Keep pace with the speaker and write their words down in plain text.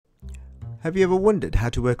Have you ever wondered how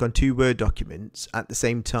to work on two Word documents at the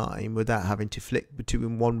same time without having to flick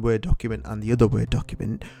between one Word document and the other Word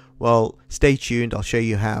document? Well, stay tuned, I'll show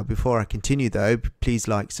you how. Before I continue though, please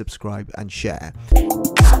like, subscribe and share.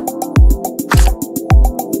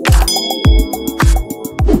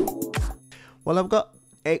 Well, I've got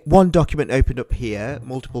one document opened up here,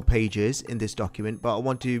 multiple pages in this document, but I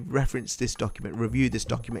want to reference this document, review this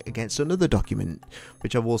document against another document,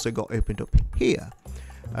 which I've also got opened up here.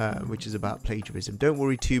 Which is about plagiarism. Don't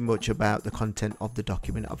worry too much about the content of the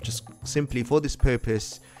document. I've just simply, for this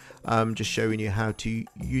purpose, just showing you how to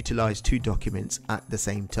utilize two documents at the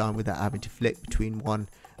same time without having to flip between one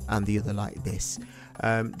and the other like this.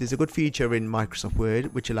 There's a good feature in Microsoft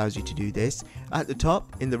Word which allows you to do this. At the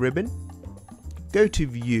top in the ribbon, go to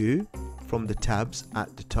View from the tabs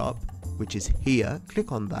at the top, which is here.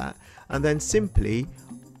 Click on that and then simply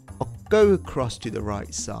go across to the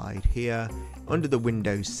right side here under the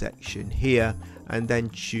Windows section here, and then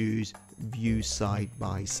choose View Side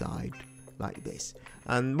by Side like this.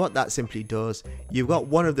 And what that simply does, you've got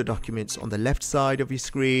one of the documents on the left side of your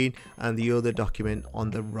screen and the other document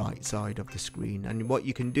on the right side of the screen. And what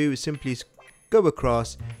you can do is simply go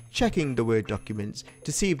across, checking the Word documents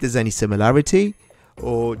to see if there's any similarity,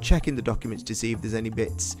 or checking the documents to see if there's any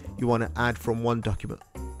bits you want to add from one document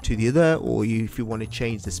to the other, or if you want to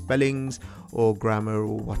change the spellings or grammar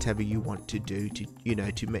or whatever you want to do to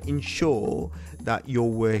ensure that your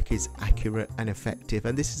work is accurate and effective.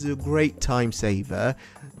 And this is a great time saver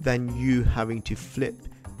than you having to flip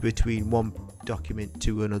between one document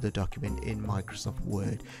to another document in Microsoft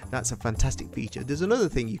Word. That's a fantastic feature. There's another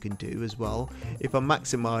thing you can do as well. If I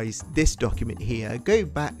maximize this document here, go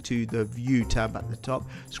back to the View tab at the top,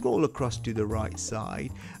 scroll across to the right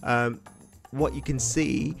side. What you can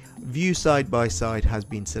see, View Side by Side has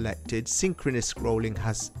been selected, synchronous scrolling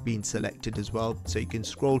has been selected as well, so you can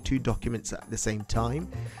scroll two documents at the same time,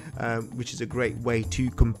 which is a great way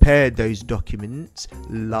to compare those documents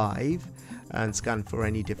live and scan for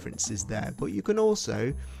any differences there. But you can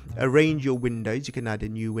also arrange your windows. You can add a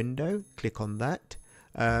new window, click on that.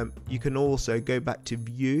 You can also go back to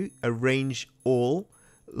View, arrange all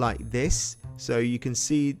like this, so you can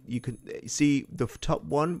see the top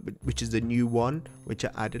one, which is the new one which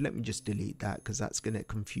I added. Let me just delete that because that's going to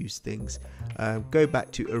confuse things. Go back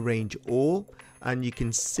to arrange all and you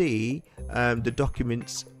can see the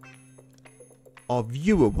documents are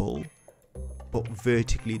viewable but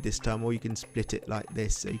vertically this time, or you can split it like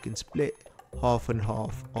this, so you can split half and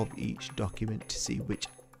half of each document to see which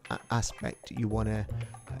aspect you want to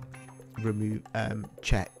remove,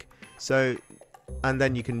 check. So, and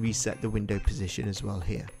then you can reset the window position as well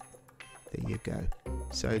here. There you go.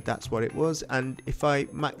 So that's what it was. And if I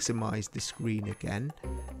maximize the screen again,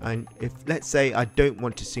 and if let's say I don't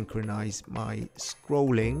want to synchronize my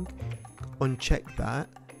scrolling, uncheck that,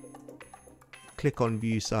 click on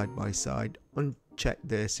View Side by Side, uncheck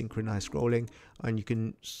the synchronized scrolling, and you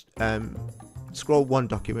can scroll one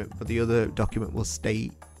document but the other document will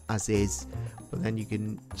stay as is, but then you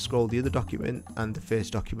can scroll the other document and the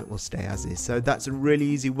first document will stay as is. So that's a really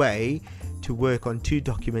easy way to work on two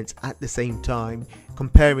documents at the same time,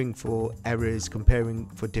 comparing for errors, comparing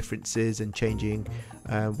for differences, and changing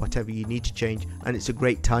whatever you need to change. And it's a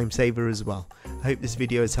great time saver as well. I hope this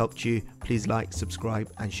video has helped you. Please like,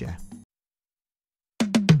 subscribe and share.